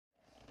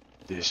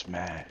This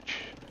match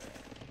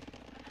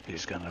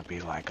is gonna be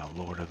like a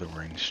Lord of the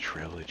Rings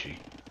trilogy.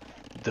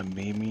 The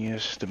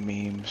memeiest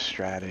meme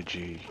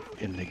strategy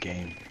in the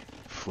game.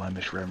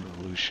 Flemish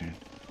Revolution.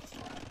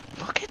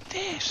 Look at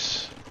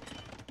this!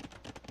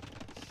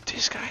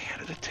 This guy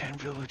had a 10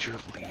 villager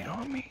lead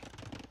on me?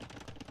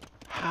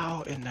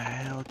 How in the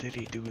hell did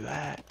he do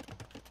that?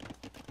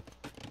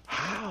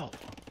 How?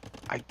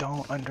 I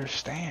don't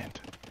understand.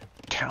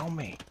 Tell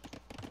me.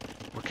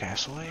 We're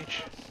Castle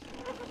Age?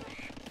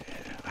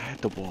 Yeah, I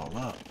had to ball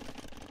up.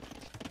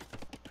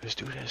 This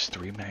dude has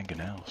 3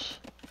 mangonels.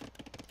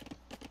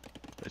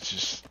 That's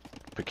just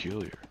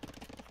peculiar.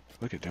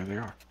 Look at, there they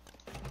are.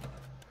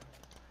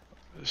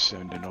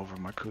 Sending over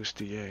my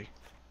Coustier.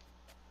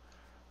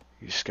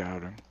 He's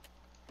scouting.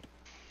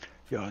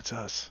 Yo, it's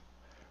us.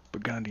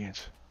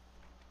 Burgundians.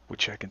 We're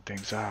checking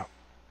things out.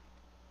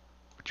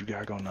 What you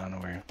got going on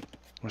over here?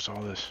 What's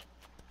all this?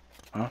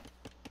 Huh?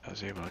 I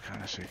was able to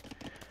kind of see.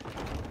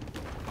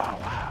 Oh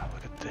wow,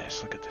 look at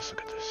this, look at this,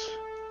 look at this.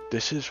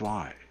 This is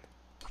why.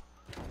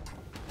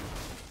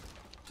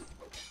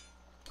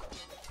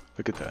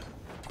 Look at that.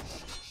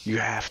 You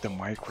have to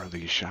micro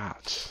these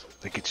shots.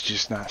 Like, it's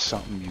just not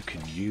something you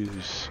can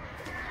use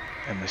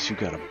unless you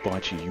got a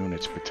bunch of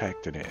units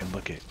protecting it. And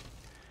look at,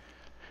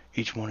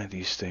 each one of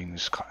these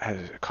things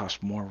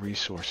costs more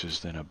resources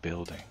than a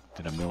building,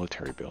 than a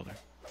military building.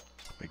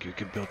 Like, you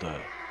could build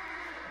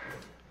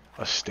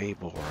a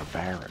stable or a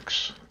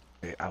barracks.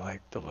 I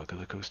like the look of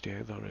the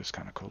Coustier though. It's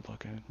kind of cool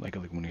looking. Like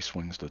when he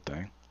swings the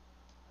thing,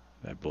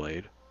 that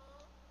blade.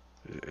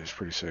 It's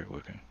pretty sick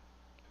looking.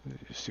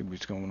 You see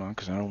what's going on?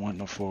 Because I don't want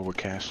no forward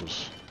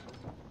castles.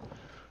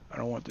 I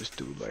don't want this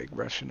dude like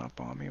rushing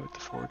up on me with the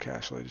forward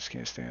castle. I just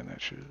can't stand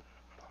that shit.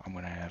 I'm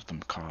gonna have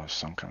them cause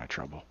some kind of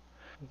trouble.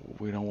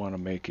 We don't want to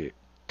make it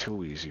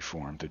too easy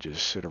for him to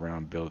just sit around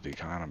and build the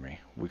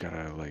economy. We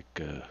gotta like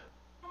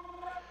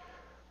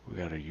we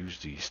gotta use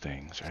these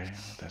things, right?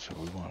 That's what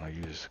we want to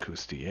use. The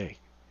Coustier.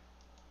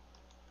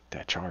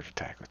 That charge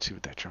attack. Let's see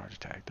what that charge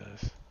attack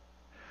does.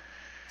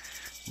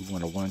 We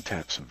want to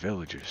one-tap some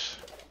villagers.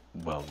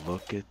 Well,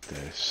 look at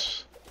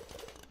this.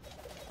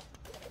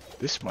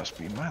 This must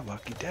be my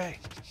lucky day.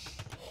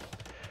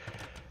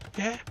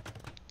 Yeah.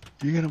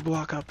 You're gonna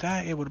block up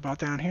that? Yeah, what about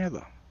down here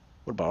though?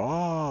 What about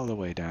all the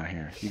way down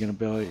here? You gonna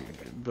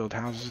build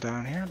houses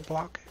down here and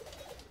block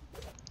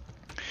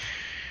it?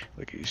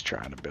 Look, he's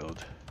trying to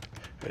build.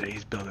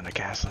 He's building a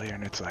castle here,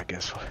 and it's like,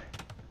 guess what?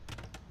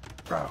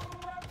 Bro.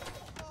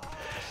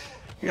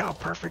 You know how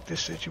perfect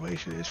this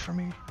situation is for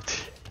me?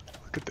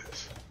 Look at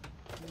this.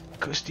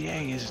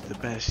 Coustier is the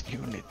best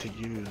unit to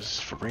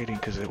use for raiding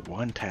because it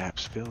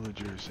one-taps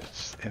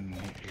villagers, and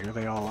here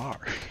they all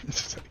are.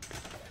 It's like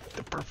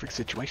the perfect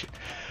situation.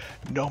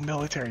 No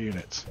military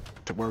units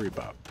to worry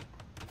about.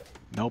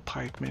 No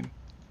pikemen.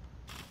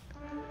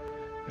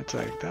 It's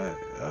like,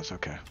 that's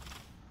okay.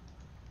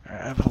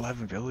 I have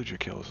 11 villager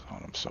kills on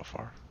him so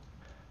far.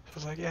 So I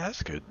was like, yeah,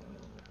 that's good.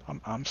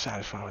 I'm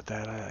satisfied with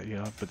that, you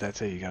know, but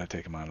that's it, you gotta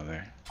take him out of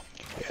there.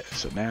 Yeah,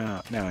 so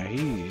now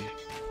he's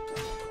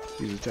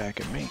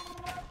attacking me.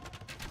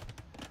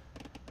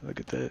 Look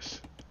at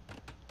this.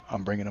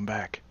 I'm bringing him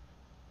back.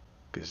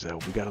 Because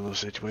we got a little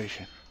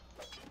situation.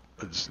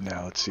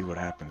 Now let's see what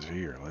happens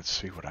here. Let's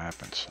see what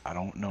happens. I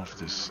don't know if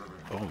this...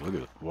 Oh, look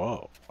at it.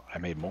 Whoa. I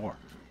made more.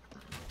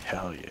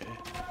 Hell yeah.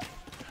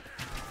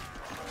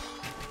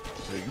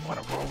 So you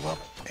want to roll up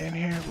in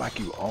here like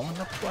you own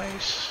the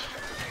place?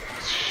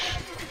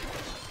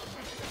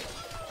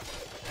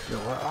 Yo,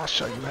 I'll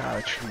show you how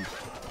to treat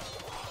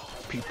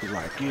people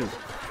like you.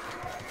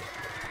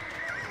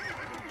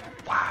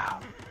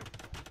 Wow.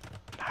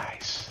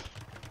 Nice.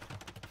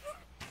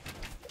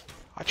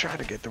 I tried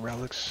to get the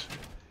relics.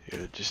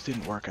 It just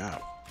didn't work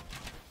out.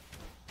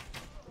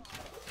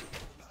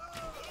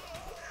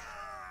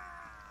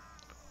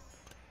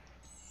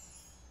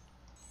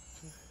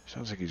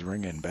 Sounds like he's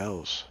ringing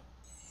bells.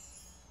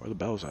 Where are the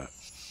bells at?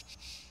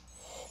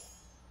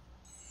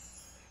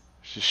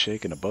 He's just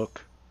shaking a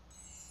book.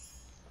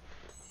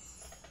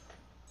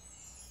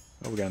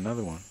 Oh, we got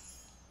another one.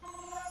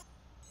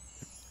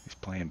 He's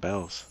playing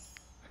bells.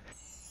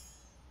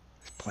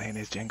 He's playing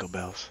his jingle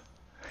bells.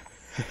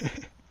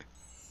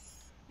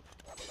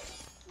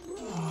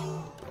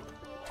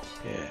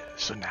 Yeah,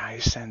 so now he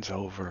sends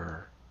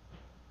over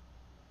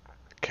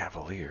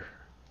Cavalier.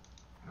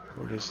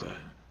 What is that?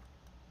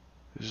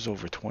 This is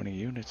over 20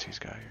 units he's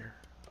got here.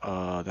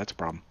 That's a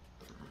problem.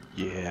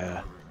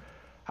 Yeah,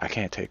 I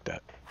can't take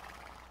that.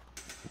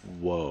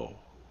 Whoa.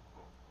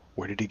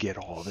 Where did he get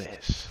all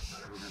this?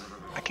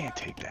 I can't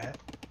take that.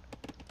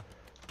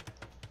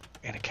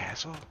 In a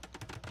castle?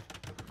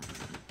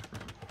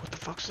 What the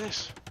fuck's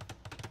this?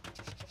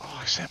 Oh,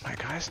 I sent my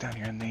guys down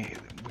here and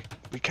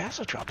we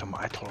castle dropped him.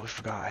 I totally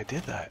forgot I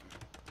did that.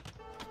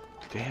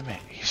 Damn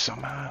it. He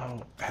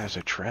somehow has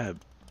a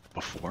treb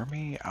before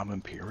me. I'm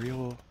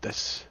Imperial.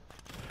 That's...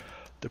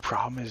 The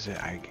problem is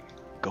that I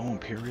go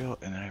Imperial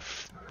and then I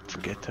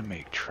forget to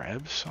make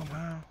trebs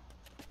somehow.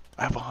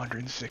 I have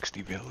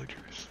 160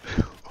 villagers.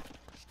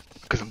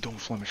 Because I'm doing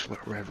Flemish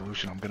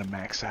Revolution, I'm gonna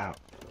max out.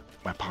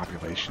 my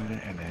population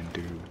and then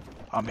do,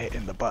 I'm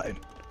hitting the button.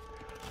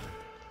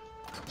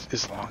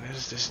 As long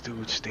as this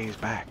dude stays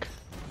back.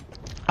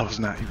 I was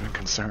not even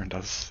concerned. I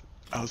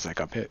was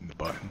like, I'm hitting the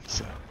button,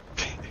 so.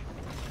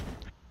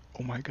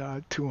 Oh my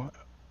god,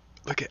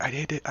 look at, I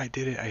did it,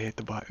 I hit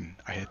the button.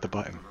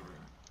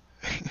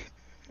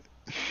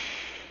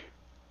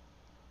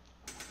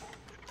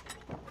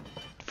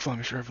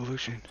 Flemish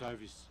Revolution.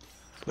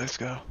 Let's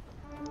go.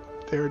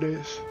 There it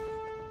is.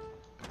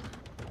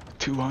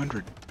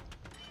 200.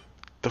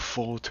 The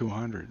full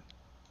 200.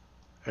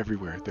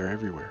 Everywhere, they're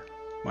everywhere.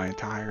 My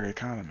entire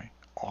economy.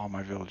 All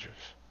my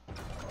villagers.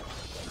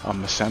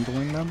 I'm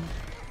assembling them,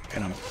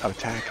 and I'm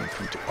attacking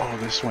from oh,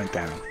 this went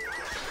down.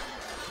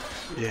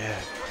 Yeah,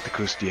 the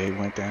Coustier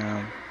went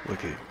down.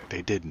 Look at,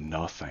 they did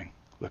nothing.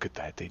 Look at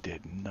that, they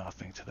did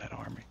nothing to that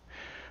army.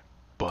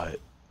 But,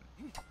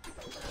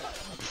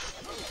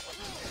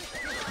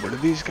 what are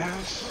these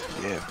guys?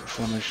 Yeah,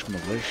 Flemish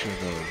militia,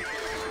 though.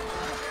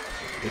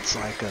 It's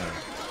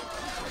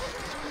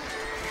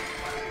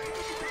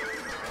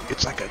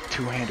like a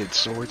two-handed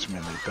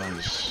swordsman that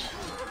does.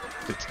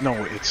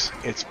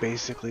 It's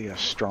basically a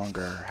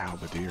stronger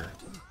halberdier.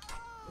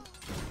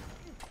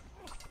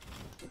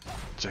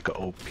 It's like an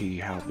OP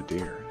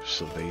halberdier.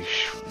 So they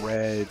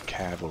shred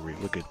cavalry.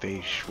 Look at,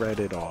 they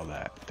shredded all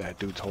that. That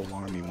dude's whole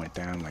army went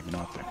down like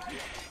nothing.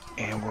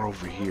 And we're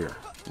over here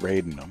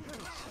raiding them.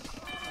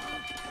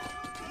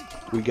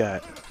 We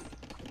got,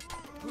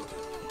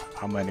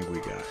 how many we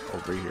got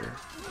over here?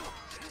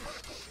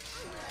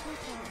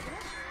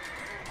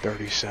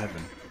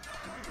 37.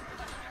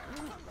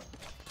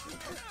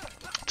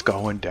 It's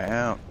going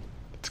down.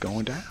 It's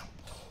going down.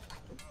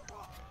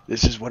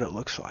 This is what it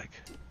looks like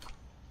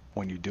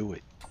when you do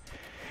it.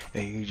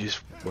 And you just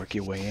work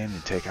your way in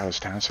and take out his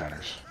town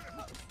centers.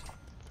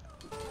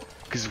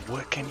 Because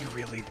what can you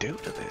really do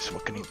to this?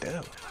 What can he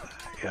do?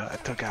 Yeah, I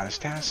took out his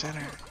town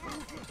center.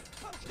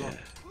 Yeah,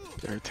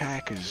 their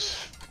attack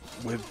is,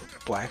 with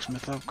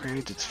blacksmith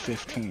upgrades, it's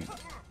 15.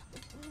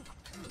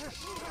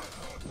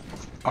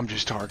 I'm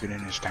just targeting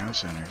his town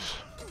centers.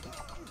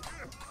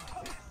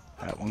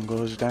 That one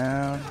goes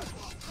down.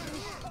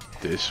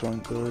 This one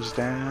goes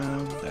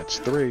down. That's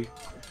 3.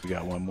 We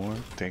got one more.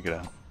 Take it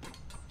out.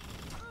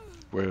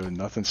 Where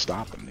nothing's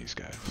stopping these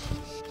guys.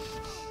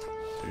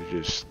 They're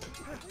just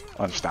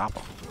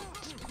unstoppable.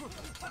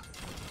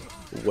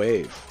 A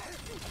wave.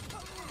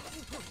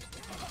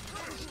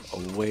 A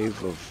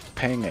wave of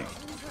pinging.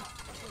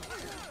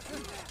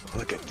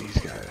 Look at these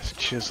guys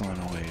chiseling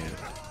away at it.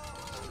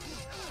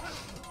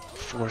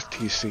 4th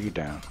TC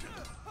down.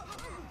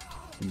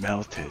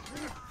 Melted.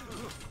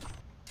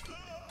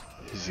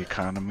 His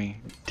economy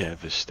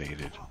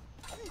devastated.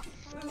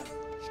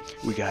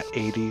 We got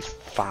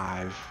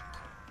 85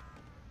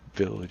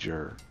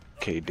 villager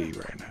KD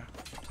right now.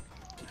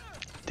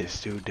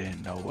 This dude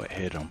didn't know what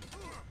hit him.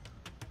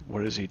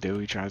 What does he do?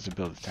 He tries to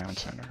build a town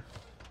center.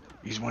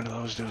 He's one of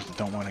those dudes that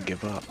don't want to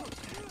give up.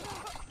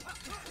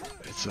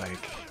 It's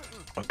like,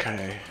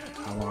 okay,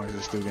 how long is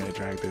this dude gonna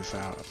drag this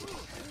out?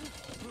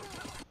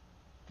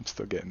 I'm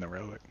still getting the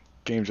relic.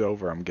 Game's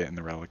over, I'm getting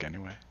the relic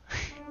anyway.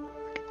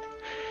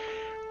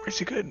 Where's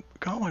he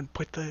going?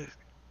 Put the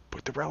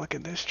relic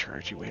in this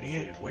church, you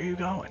idiot. Where you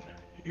going?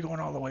 You're going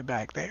all the way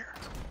back there.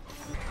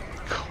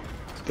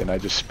 Then I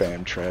just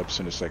spam traps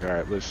and it's like,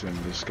 alright, listen,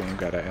 this game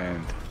gotta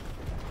end.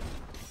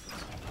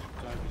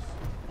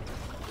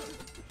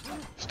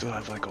 Still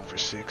have like over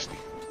 60.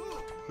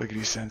 Look at,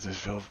 he sends his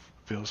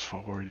vills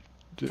forward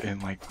in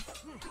like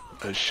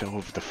a show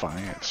of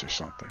defiance or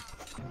something.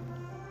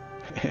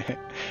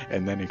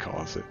 And then he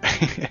calls it.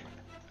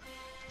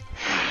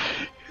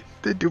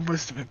 The dude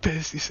must have been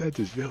pissed. He sent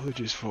his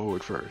villagers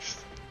forward first.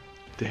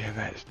 Damn,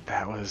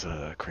 that was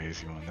a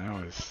crazy one. That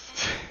was...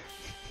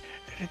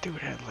 That dude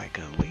had like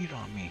a lead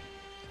on me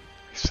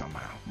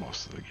somehow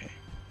most of the game.